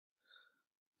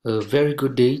A very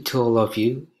good day to all of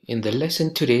you. In the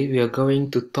lesson today, we are going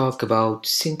to talk about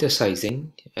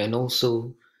synthesizing and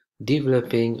also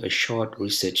developing a short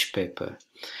research paper.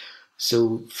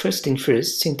 So, first thing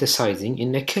first, synthesizing.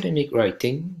 In academic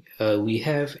writing, we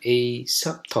have a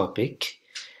subtopic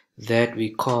that we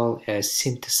call as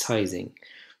synthesizing.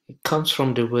 It comes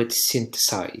from the word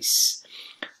synthesize.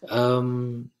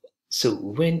 So,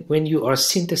 when you are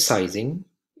synthesizing,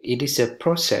 it is a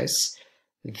process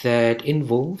that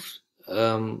involve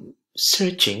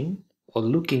searching or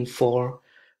looking for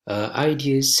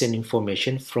ideas and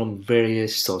information from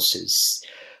various sources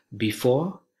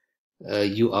before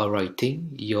you are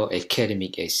writing your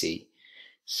academic essay.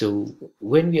 So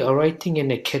when we are writing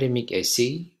an academic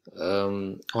essay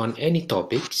on any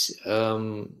topics,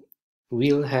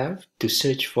 we'll have to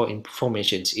search for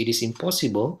information. It is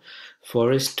impossible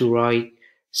for us to write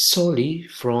solely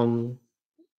from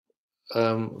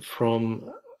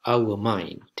our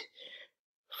mind,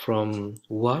 from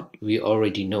what we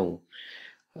already know.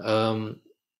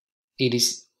 It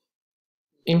is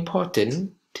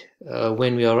important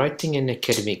when we are writing an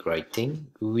academic writing,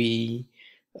 we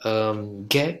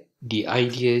get the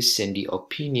ideas and the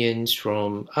opinions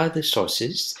from other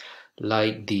sources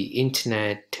like the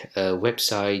internet,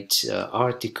 websites,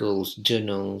 articles,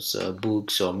 journals,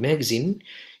 books, or magazine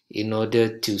in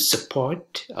order to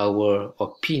support our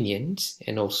opinions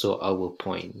and also our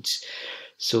points.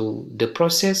 So the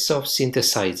process of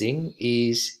synthesizing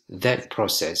is that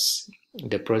process,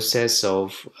 the process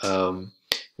of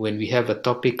when we have a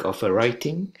topic of a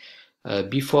writing,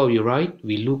 before we write,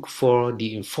 we look for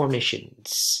the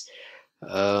informations,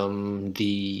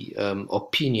 the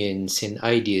opinions and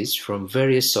ideas from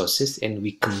various sources, and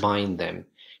we combine them,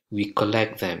 we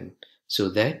collect them, so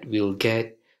that we'll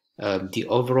get the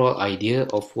overall idea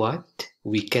of what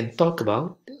we can talk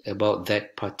about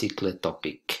that particular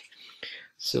topic.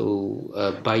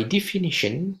 So by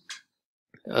definition,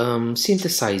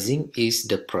 synthesizing is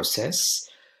the process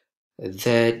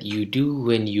that you do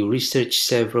when you research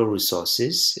several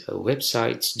resources,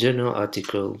 websites, journal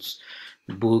articles,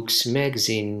 books,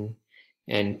 magazine,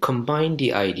 and combine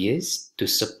the ideas to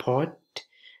support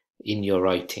in your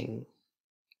writing.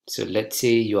 So let's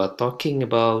say you are talking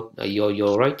about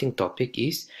your writing topic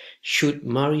is, should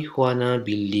marijuana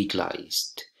be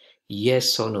legalized?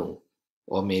 Yes or no?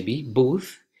 Or maybe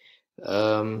both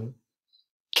can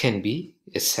be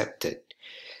accepted.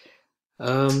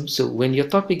 So when your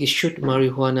topic is, should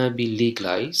marijuana be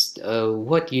legalized,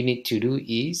 what you need to do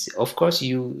is, of course,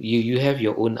 you have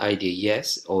your own idea,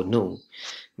 yes or no.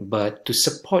 But to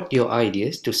support your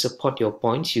ideas, to support your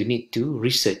points, you need to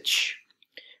research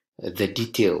the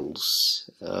details,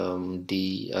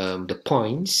 the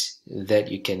points that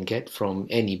you can get from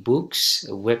any books,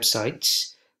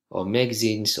 websites, or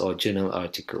magazines or journal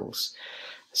articles.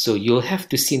 So you'll have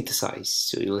to synthesize.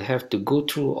 So you'll have to go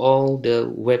through all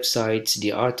the websites,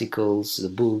 the articles, the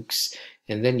books,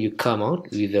 and then you come out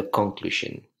with a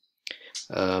conclusion.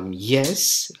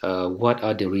 Yes, what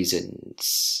are the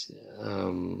reasons?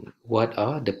 What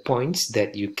are the points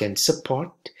that you can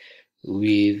support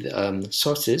with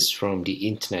sources from the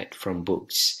internet, from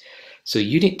books? So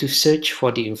you need to search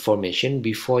for the information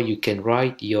before you can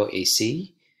write your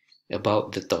essay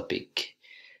about the topic.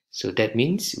 So that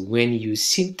means when you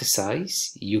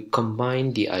synthesize, you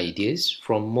combine the ideas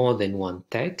from more than one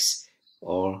text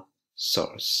or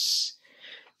source.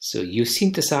 So you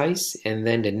synthesize, and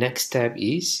then the next step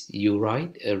is you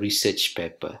write a research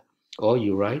paper or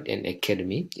you write an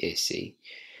academic essay.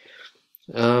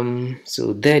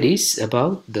 So that is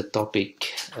about the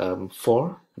topic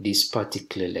for this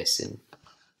particular lesson.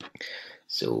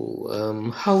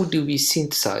 So how do we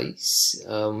synthesize?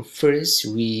 First,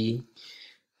 we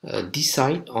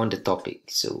decide on the topic.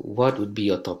 So what would be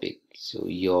your topic? So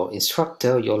your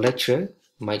instructor, your lecturer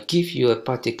might give you a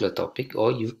particular topic,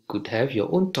 or you could have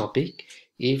your own topic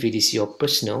if it is your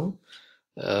personal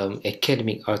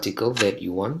academic article that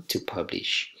you want to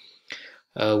publish.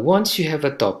 Once you have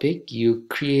a topic, you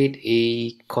create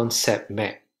a concept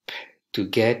map to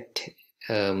get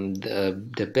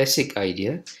the basic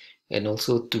idea and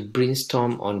also to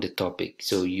brainstorm on the topic.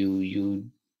 So you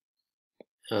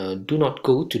do not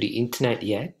go to the internet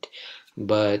yet,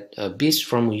 but based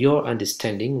from your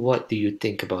understanding, what do you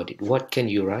think about it? What can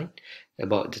you write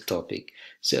about the topic?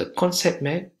 So a concept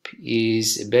map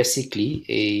is basically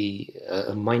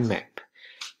a mind map.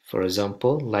 For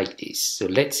example, like this. So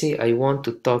let's say I want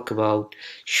to talk about,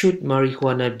 should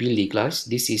marijuana be legalized?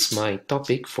 This is my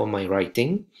topic for my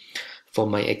writing, for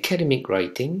my academic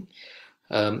writing,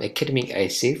 academic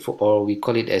essay, or we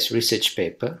call it as research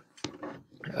paper.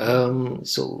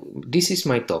 So this is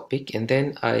my topic, and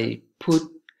then I put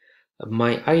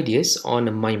my ideas on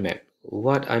a mind map,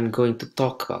 what I'm going to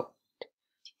talk about,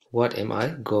 what am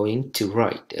I going to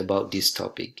write about this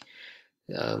topic.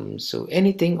 So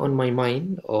anything on my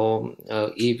mind, or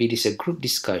if it is a group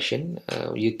discussion,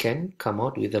 you can come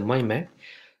out with a mind map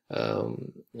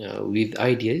with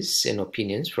ideas and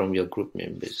opinions from your group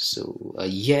members. So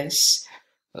yes,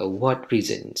 what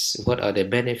reasons, what are the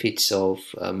benefits of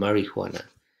marijuana?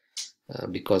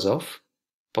 Because of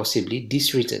possibly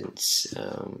these reasons.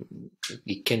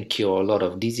 It can cure a lot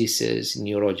of diseases,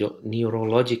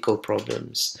 neurological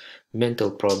problems,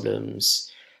 mental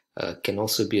problems, can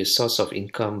also be a source of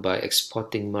income by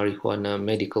exporting marijuana,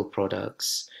 medical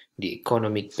products, the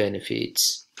economic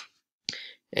benefits,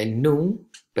 and no,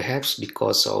 perhaps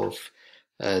because of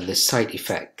the side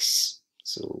effects.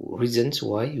 So reasons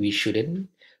why we shouldn't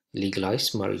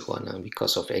legalize marijuana: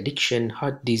 because of addiction,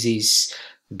 heart disease,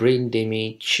 brain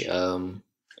damage,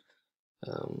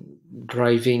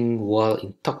 driving while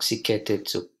intoxicated,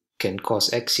 so can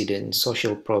cause accidents,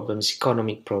 social problems,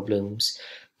 economic problems.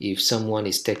 If someone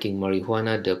is taking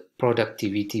marijuana, the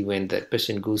productivity when that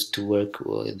person goes to work,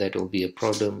 that will be a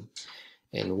problem.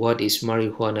 And what is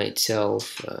marijuana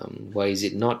itself? Why is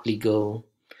it not legal?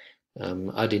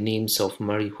 Other names of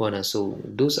marijuana. So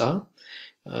those are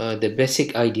the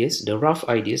basic ideas, the rough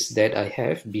ideas that I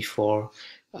have before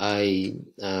I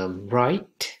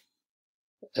write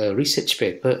a research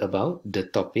paper about the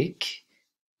topic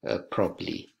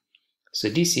properly. So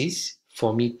this is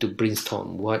for me to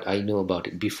brainstorm what I know about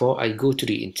it before I go to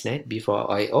the internet, before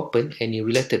I open any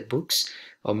related books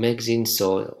or magazines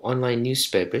or online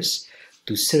newspapers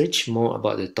to search more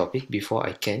about the topic before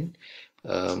I can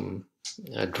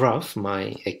draft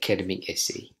my academic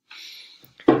essay.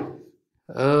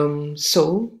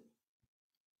 So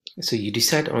you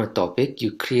decide on a topic,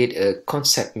 you create a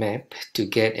concept map to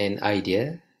get an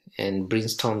idea and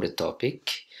brainstorm the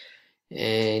topic,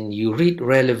 and you read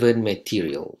relevant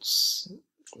materials.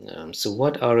 So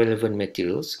what are relevant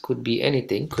materials? Could be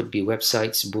anything, could be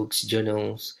websites, books,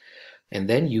 journals, and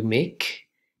then you make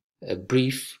a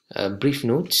brief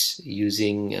notes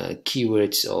using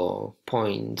keywords or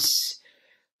points,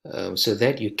 so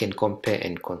that you can compare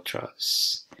and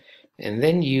contrast. And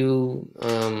then you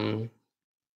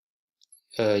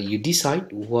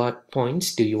decide what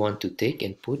points do you want to take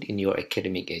and put in your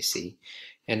academic essay.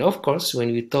 And of course,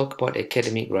 when we talk about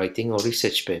academic writing or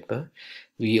research paper,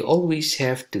 we always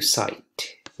have to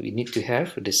cite. We need to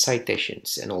have the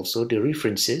citations and also the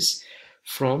references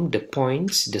from the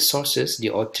points, the sources,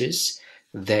 the authors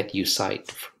that you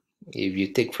cite. If you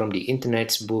take from the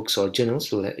internet's books or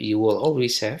journals, you will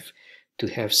always have to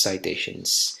have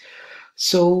citations.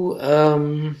 So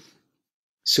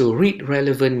read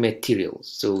relevant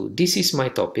materials. So this is my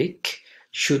topic: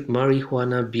 should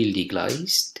marijuana be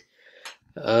legalized?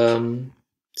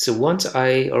 So once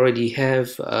I already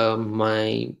have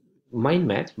my mind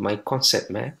map, my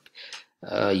concept map,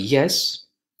 yes,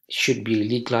 should be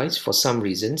legalized for some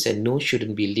reasons, and no,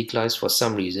 shouldn't be legalized for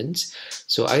some reasons.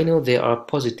 So I know there are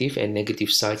positive and negative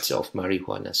sides of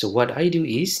marijuana. So what I do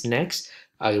is, next,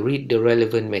 I read the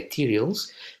relevant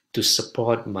materials to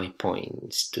support my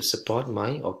points, to support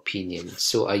my opinion.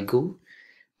 So I go,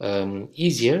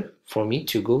 easier for me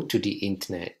to go to the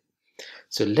internet.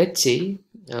 So let's say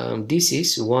this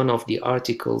is one of the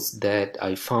articles that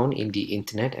I found in the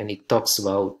internet, and it talks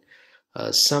about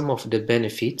some of the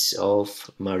benefits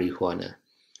of marijuana.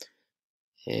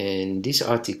 And this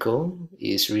article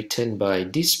is written by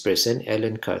this person,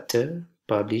 Alan Carter,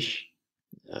 published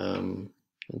in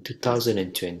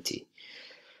 2020.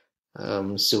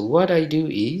 So what I do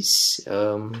is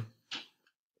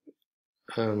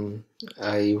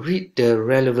I read the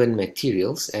relevant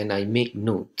materials and I make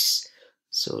notes.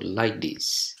 So like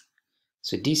this.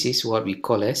 So this is what we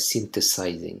call as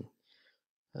synthesizing.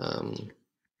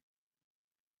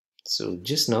 So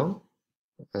just now,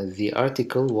 the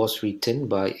article was written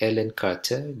by Alan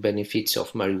Carter, Benefits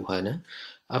of Marijuana.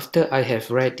 After I have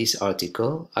read this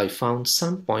article, I found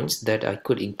some points that I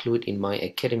could include in my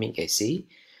academic essay,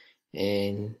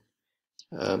 and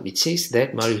it says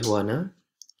that marijuana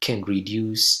can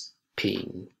reduce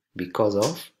pain because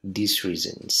of these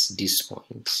reasons, these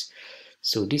points.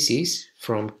 So this is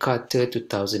from Carter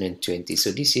 2020.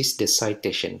 So this is the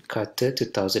citation, Carter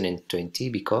 2020,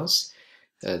 because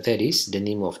that is the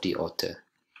name of the author.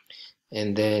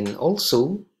 And then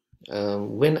also,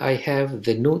 when I have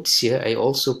the notes here, I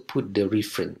also put the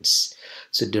reference.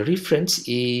 So the reference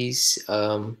is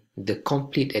the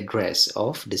complete address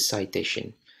of the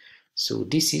citation. So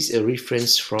this is a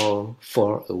reference for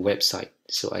a website.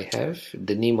 So I have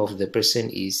the name of the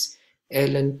person is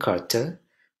Alan Carter,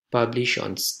 published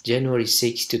on January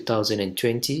 6,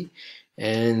 2020,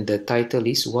 and the title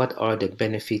is What are the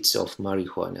benefits of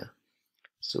marijuana?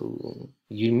 So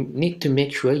you need to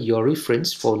make sure your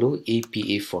reference follow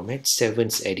APA format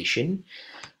 7th edition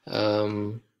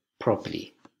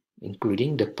properly,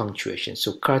 including the punctuation.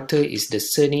 So Carter is the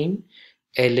surname,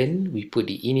 Allen, we put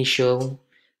the initial,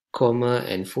 comma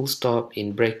and full stop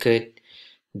in bracket,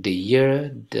 the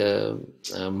year, the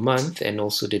month, and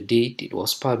also the date it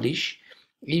was published.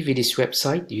 If it is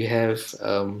website, you have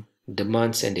the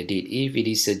months and the date. If it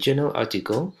is a journal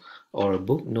article or a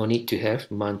book, no need to have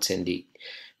months and date.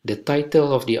 The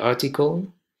title of the article,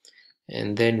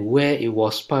 and then where it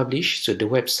was published. So the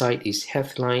website is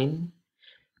Healthline,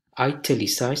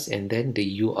 italicized, and then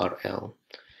the URL.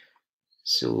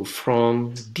 So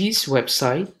from this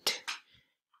website,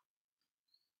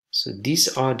 so these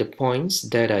are the points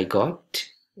that I got.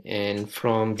 And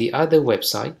from the other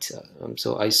website,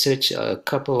 so I searched a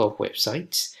couple of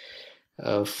websites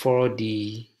for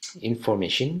the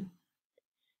information.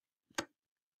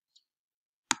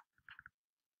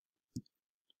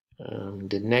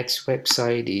 The next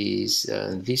website is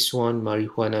this one,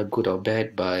 Marijuana Good or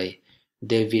Bad by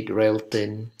David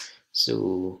Railton.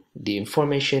 So the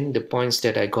information, the points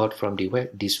that I got from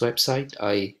this website,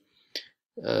 I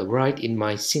write in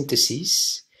my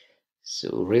synthesis.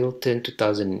 So Railton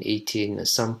 2018,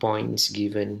 some points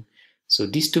given. So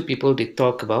these two people, they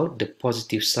talk about the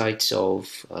positive sides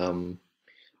of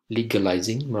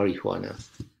legalizing marijuana.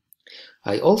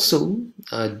 I also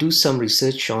do some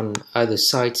research on other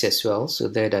sites as well, so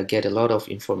that I get a lot of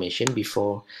information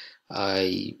before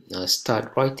I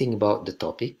start writing about the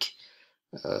topic.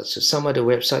 So some other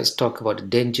websites talk about the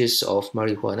dangers of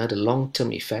marijuana, the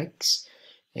long-term effects,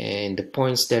 and the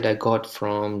points that I got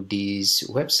from these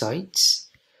websites.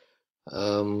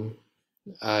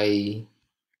 I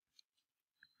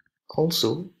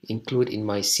also include in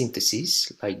my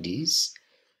synthesis like this.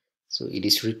 So it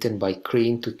is written by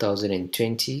Crane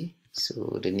 2020.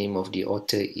 So the name of the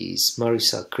author is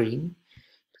Marisa Crane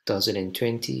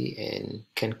 2020, and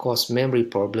can cause memory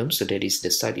problems. So that is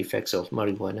the side effects of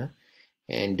marijuana.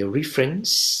 And the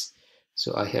reference,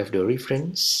 so I have the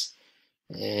reference,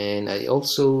 and I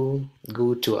also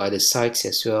go to other sites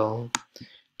as well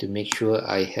to make sure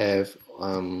I have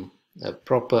a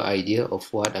proper idea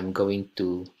of what I'm going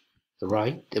to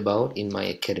write about in my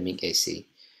academic essay.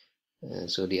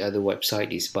 So the other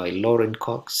website is by Lauren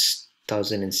Cox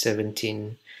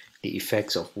 2017, The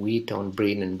Effects of Weed on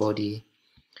Brain and Body.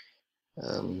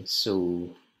 So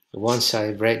once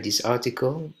I've read this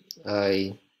article,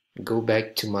 I go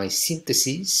back to my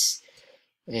synthesis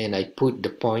and I put the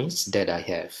points that I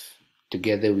have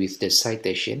together with the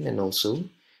citation and also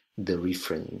the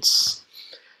reference.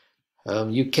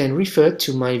 You can refer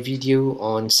to my video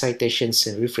on citations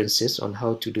and references, on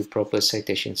how to do proper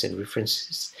citations and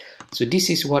references. So this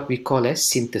is what we call as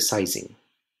synthesizing.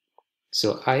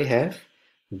 So I have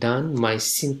done my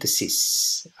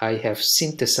synthesis. I have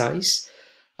synthesized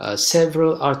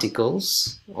several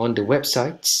articles on the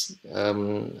websites.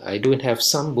 I don't have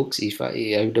some books. If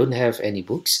I don't have any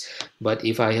books, but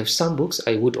if I have some books,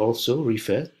 I would also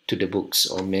refer to the books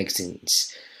or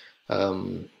magazines.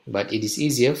 But it is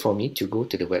easier for me to go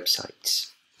to the websites.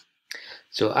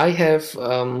 So I have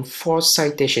 4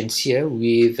 citations here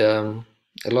with a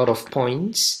lot of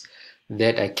points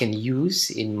that I can use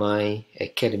in my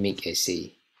academic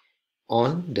essay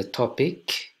on the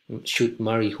topic, should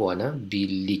marijuana be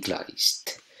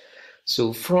legalized?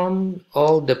 So from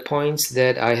all the points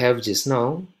that I have just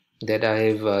now, that I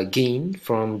have gained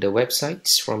from the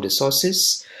websites, from the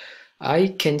sources,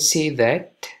 I can say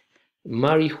that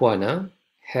marijuana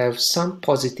have some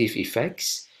positive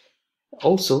effects,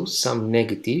 also some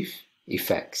negative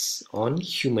effects on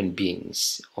human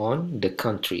beings, on the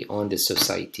country, on the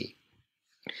society.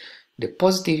 The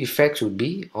positive effects would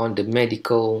be on the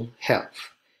medical health,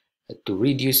 to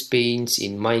reduce pains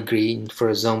in migraine, for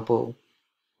example,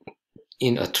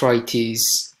 in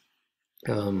arthritis,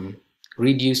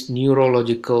 reduce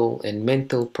neurological and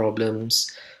mental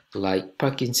problems like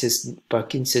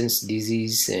Parkinson's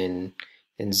disease and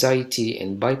anxiety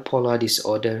and bipolar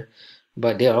disorder.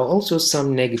 But there are also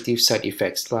some negative side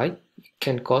effects, like it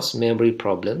can cause memory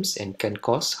problems and can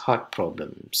cause heart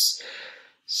problems.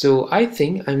 So I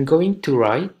think I'm going to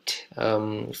write,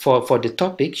 for the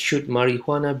topic, should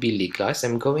marijuana be legalized,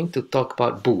 I'm going to talk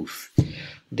about both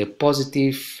the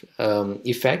positive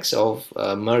effects of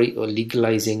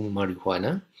legalizing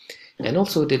marijuana, and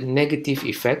also the negative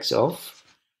effects of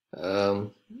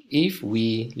if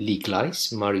we legalize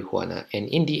marijuana. And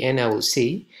in the end, I will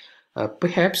say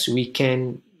perhaps we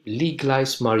can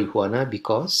legalize marijuana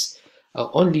because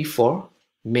only for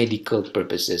medical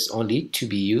purposes, only to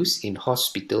be used in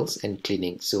hospitals and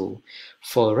clinics. So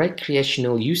for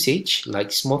recreational usage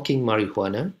like smoking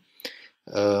marijuana,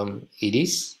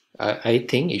 I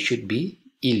think it should be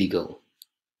illegal.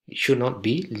 It should not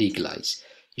be legalized.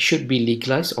 It should be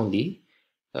legalized only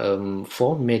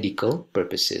for medical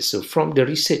purposes. So from the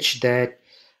research that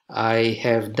I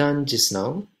have done just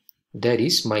now, that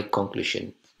is my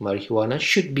conclusion. Marijuana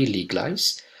should be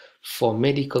legalized for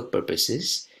medical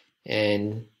purposes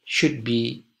and should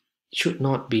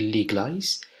not be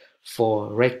legalized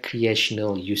for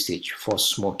recreational usage, for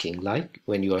smoking, like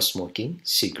when you are smoking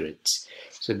cigarettes.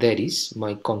 So that is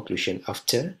my conclusion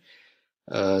after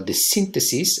the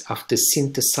synthesis, after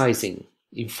synthesizing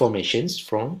informations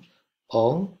from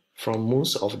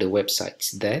most of the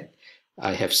websites that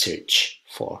I have searched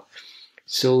for.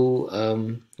 So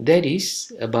that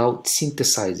is about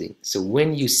synthesizing. So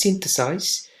when you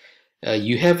synthesize,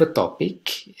 you have a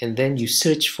topic and then you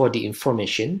search for the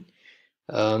information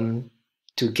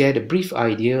to get a brief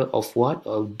idea of what,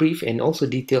 a brief and also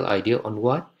detailed idea on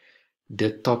what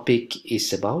the topic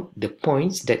is about, the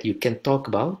points that you can talk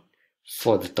about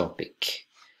for the topic.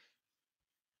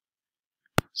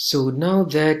 So now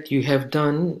that you have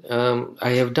done,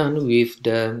 I have done with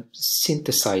the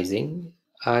synthesizing,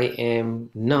 I am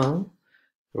now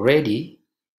ready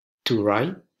to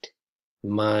write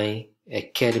my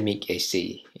academic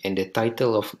essay. And the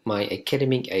title of my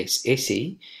academic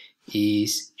essay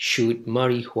is Should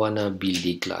Marijuana Be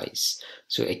Legalized?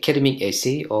 So academic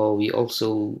essay, or we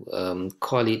also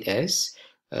call it as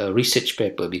a research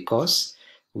paper, because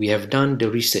we have done the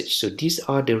research. So these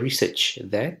are the research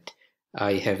that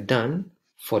I have done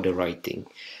for the writing.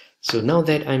 So now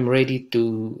that I'm ready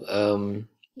to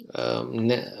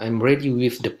I'm ready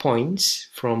with the points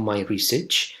from my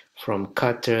research from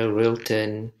Carter,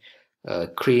 Railton,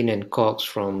 Crane and Cox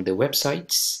from the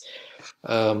websites.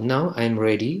 Now I'm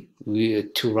ready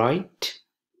to write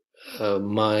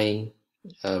my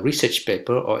research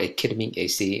paper or academic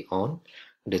essay on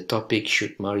the topic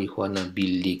Should Marijuana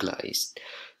Be Legalized?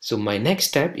 So my next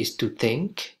step is to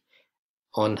think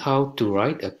on how to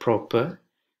write a proper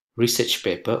research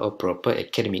paper or proper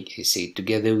academic essay,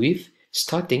 together with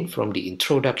starting from the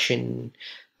introduction,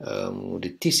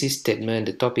 the thesis statement,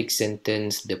 the topic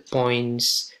sentence, the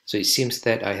points. So it seems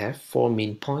that I have 4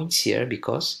 main points here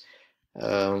because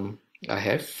I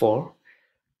have four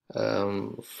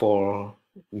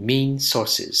main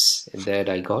sources that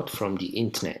I got from the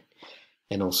internet,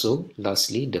 and also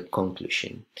lastly the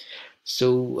conclusion.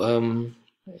 So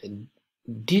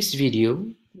this video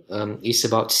is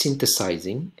about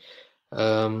synthesizing.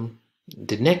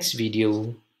 The next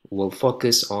video will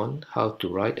focus on how to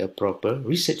write a proper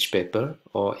research paper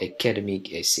or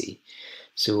academic essay.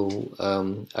 So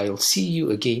I'll see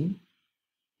you again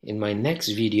in my next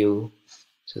video.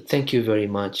 So thank you very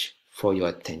much for your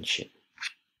attention.